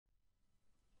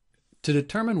To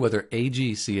determine whether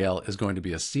AgCl is going to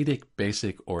be acidic,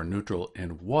 basic, or neutral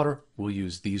in water, we'll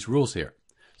use these rules here.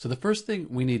 So the first thing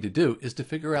we need to do is to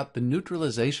figure out the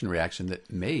neutralization reaction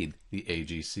that made the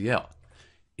AgCl.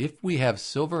 If we have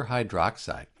silver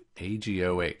hydroxide,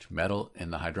 AgOH, metal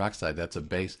in the hydroxide, that's a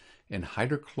base, and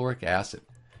hydrochloric acid,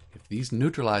 if these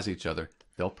neutralize each other,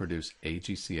 they'll produce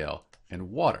AgCl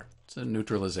and water. It's a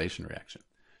neutralization reaction.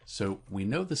 So we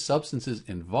know the substances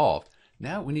involved.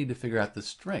 Now we need to figure out the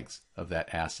strengths of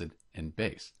that acid and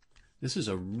base. This is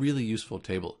a really useful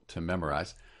table to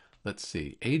memorize. Let's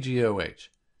see, AgOH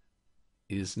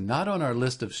is not on our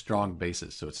list of strong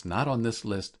bases, so it's not on this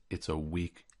list. It's a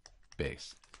weak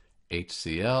base.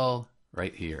 HCl,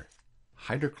 right here.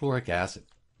 Hydrochloric acid,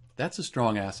 that's a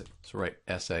strong acid. So write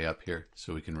Sa up here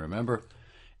so we can remember.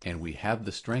 And we have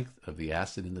the strength of the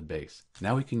acid and the base.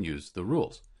 Now we can use the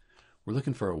rules. We're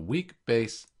looking for a weak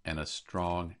base and a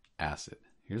strong acid.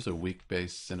 Here's a weak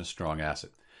base and a strong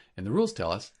acid. And the rules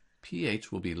tell us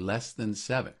pH will be less than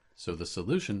 7, so the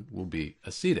solution will be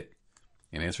acidic.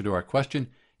 In answer to our question,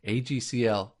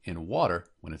 AgCl in water,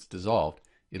 when it's dissolved,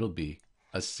 it'll be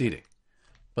acidic.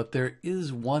 But there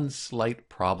is one slight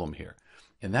problem here,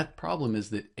 and that problem is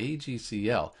that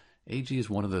AgCl, Ag is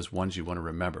one of those ones you want to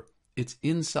remember. It's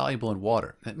insoluble in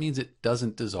water. That means it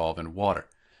doesn't dissolve in water.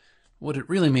 What it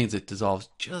really means, it dissolves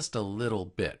just a little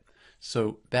bit.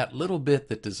 So that little bit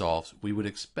that dissolves, we would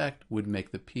expect would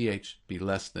make the pH be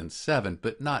less than 7,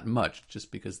 but not much,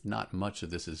 just because not much of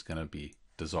this is going to be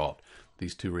dissolved.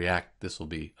 These two react, this will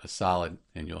be a solid,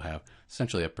 and you'll have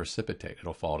essentially a precipitate.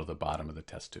 It'll fall to the bottom of the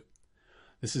test tube.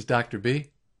 This is Dr.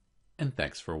 B, and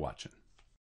thanks for watching.